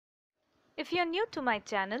If you're new to my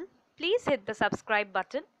channel, please hit the subscribe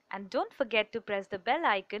button and don't forget to press the bell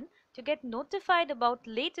icon to get notified about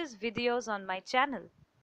latest videos on my channel.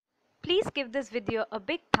 Please give this video a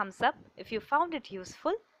big thumbs up if you found it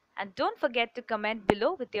useful and don't forget to comment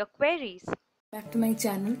below with your queries. Back to my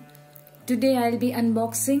channel. Today I'll be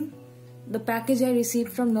unboxing the package I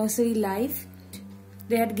received from NurseryLive.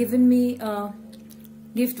 They had given me a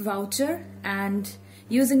gift voucher and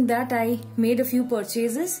using that I made a few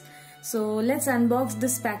purchases. So let's unbox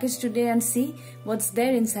this package today and see what's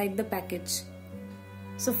there inside the package.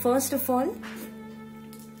 So first of all,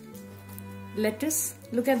 let us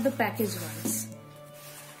look at the package once.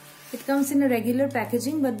 It comes in a regular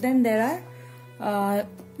packaging, but then there are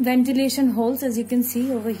ventilation holes, as you can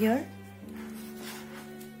see over here,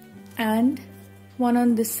 and one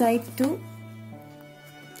on this side too.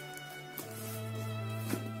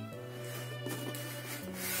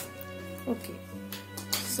 Okay,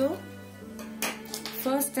 so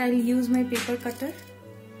first I'll use my paper cutter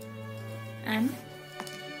and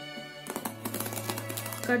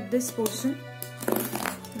cut this portion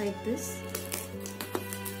like this.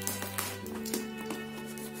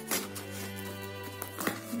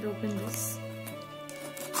 And open this.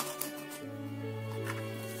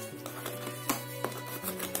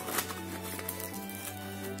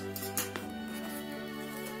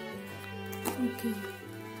 Okay,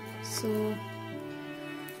 so you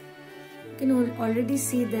can already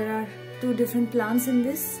see there are two different plants in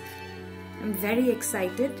this. I'm very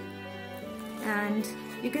excited, and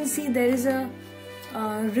you can see there is a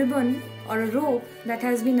ribbon or a rope that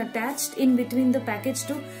has been attached in between the package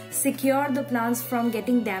to secure the plants from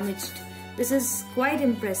getting damaged. This is quite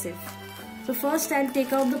impressive. So first I'll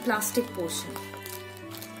take out the plastic portion.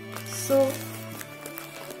 So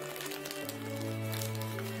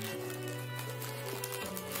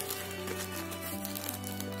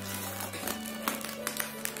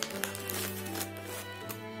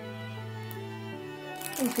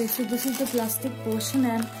okay, so this is the plastic portion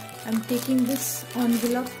and I'm taking this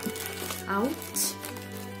envelope out.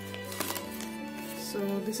 So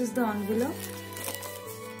this is the envelope,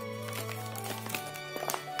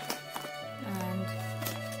 and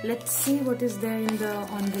let's see what is there in the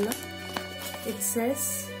envelope. It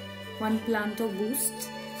says one planter boost.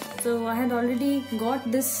 So I had already got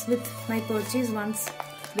this with my purchase once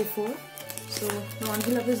before. So the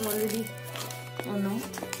envelope is already, oh no,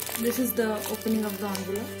 this is the opening of the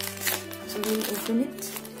envelope. So we'll open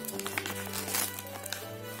it.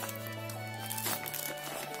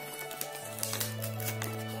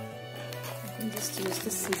 I can just use the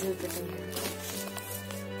scissor bit here.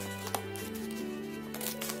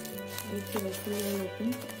 Very carefully I'll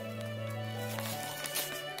open.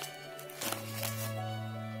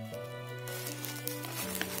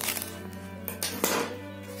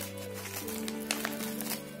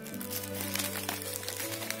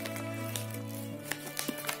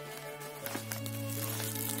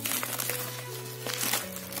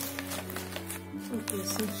 Okay,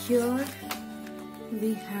 so here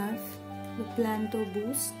we have the planter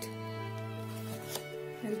boost.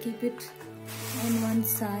 I'll keep it on one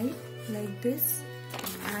side like this,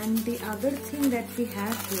 and the other thing that we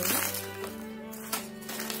have here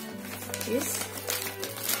is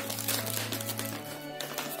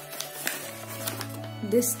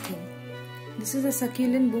this thing. This is a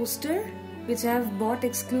succulent booster which I have bought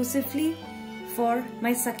exclusively for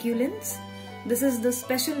my succulents. This is the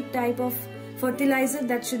special type of fertilizer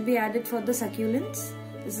that should be added for the succulents.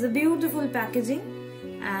 This is a beautiful packaging,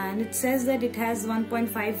 and it says that it has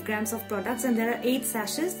 1.5 grams of products and there are 8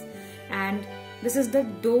 sachets, and this is the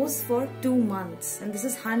dose for 2 months, and this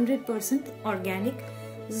is 100% organic.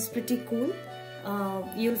 This is pretty cool.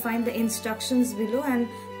 You'll find the instructions below and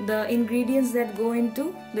the ingredients that go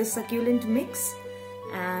into this succulent mix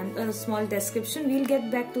and a small description. We'll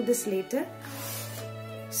get back to this later.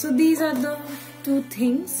 So these are the two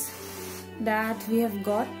things that we have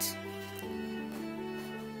got.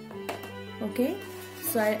 Okay,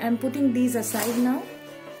 so I am putting these aside now.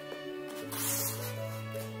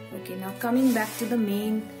 Okay, now coming back to the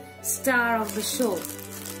main star of the show.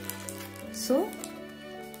 So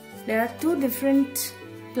there are two different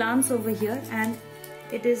plants over here, and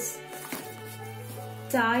it is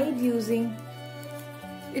tied using,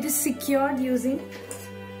 it is secured using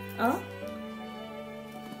a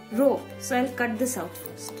rope. So I'll cut this out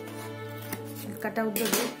first. I'll cut out the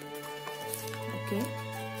rope. Okay,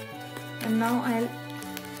 and now I'll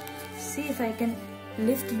see if I can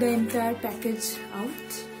lift the entire package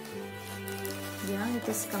out. Yeah, it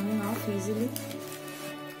is coming off easily.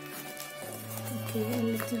 Okay, a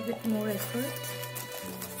little bit more effort.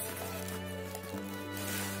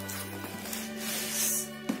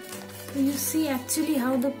 You see actually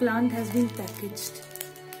how the plant has been packaged.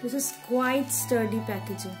 This is quite sturdy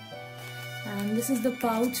packaging. And this is the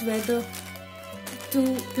pouch where the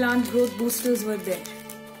 2 plant growth boosters were there.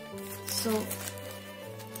 So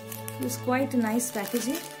it is quite a nice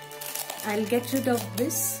packaging. I'll get rid of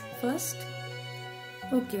this first.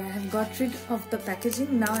 Okay, I have got rid of the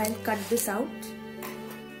packaging. Now I'll cut this out.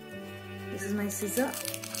 This is my scissor.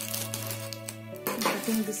 I'm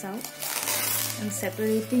cutting this out and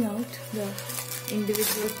separating out the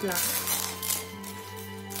individual plants.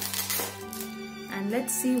 And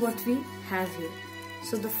let's see what we have here.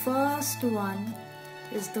 So the first one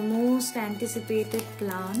is the most anticipated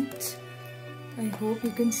plant. I hope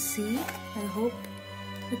you can see. I hope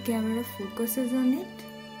the camera focuses on it.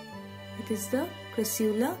 It is the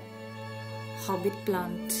Crassula Hobbit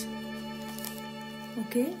plant.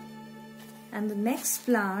 Okay, and the next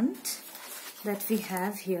plant that we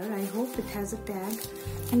have here, I hope it has a tag.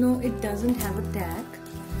 No, it doesn't have a tag,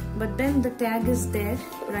 but then the tag is there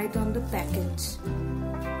right on the package.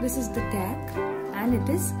 This is the tag and it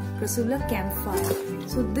is Crassula Campfire.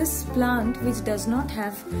 So this plant which does not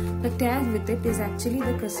have a tag with it is actually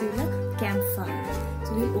the Crassula Campfire.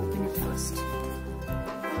 So we'll open it first.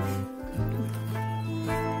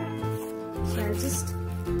 So I'll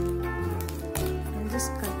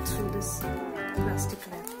just cut through this plastic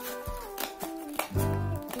wrap.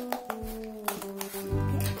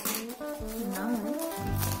 Okay. Now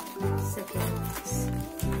separate this.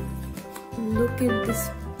 Look at this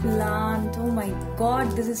plant. Oh my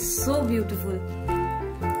god, this is so beautiful.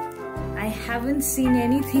 I haven't seen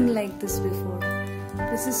anything like this before.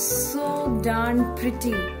 This is so darn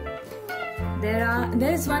pretty.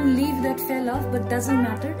 There is one leaf that fell off, but doesn't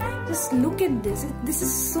matter. Just look at this. This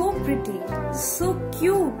is so pretty, so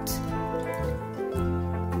cute.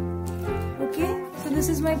 Okay, so this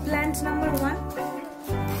is my plant number 1.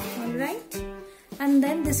 Alright, and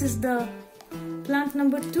then this is the plant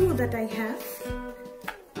number 2 that I have.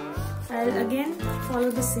 I'll again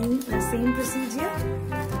follow the same procedure.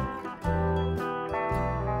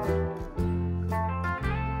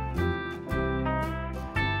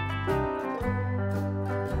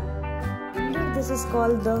 This is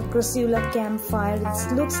called the Crassula Campfire.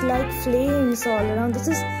 It looks like flames all around. This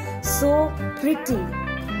is so pretty.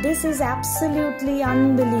 This is absolutely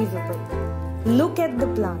unbelievable. Look at the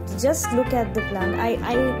plant. Just look at the plant. I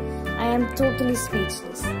am totally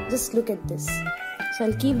speechless. Just look at this. So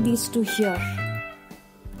I'll keep these 2 here.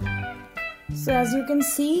 So as you can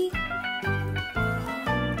see,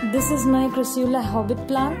 this is my Crassula Hobbit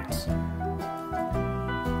plant.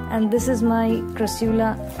 And this is my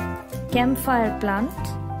Crassula Campfire plant,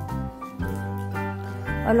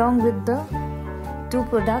 along with the 2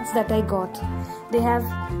 products that I got. They have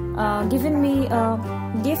given me a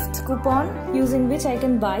gift coupon using which I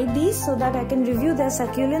can buy these so that I can review their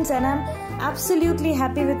succulents, and I'm absolutely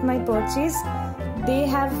happy with my purchase. They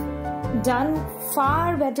have done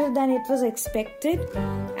far better than it was expected,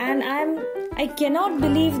 and I cannot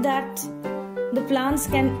believe that the plants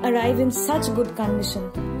can arrive in such good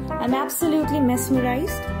condition. I'm absolutely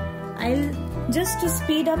mesmerized. Just to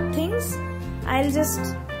speed up things, I'll just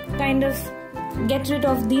kind of get rid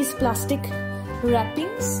of these plastic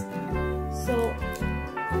wrappings. So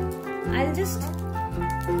I'll just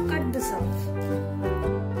cut this off.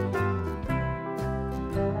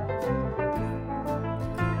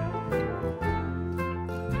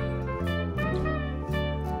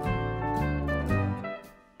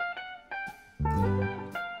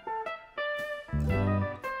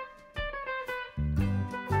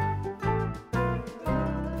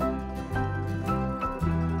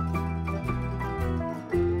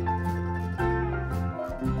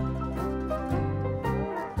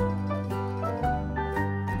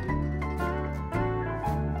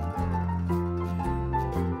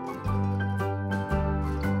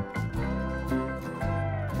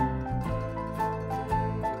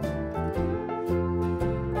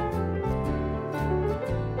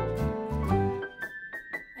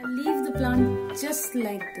 Plant just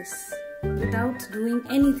like this without doing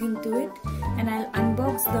anything to it, and I'll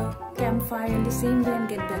unbox the campfire in the same way and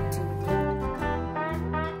get back to you.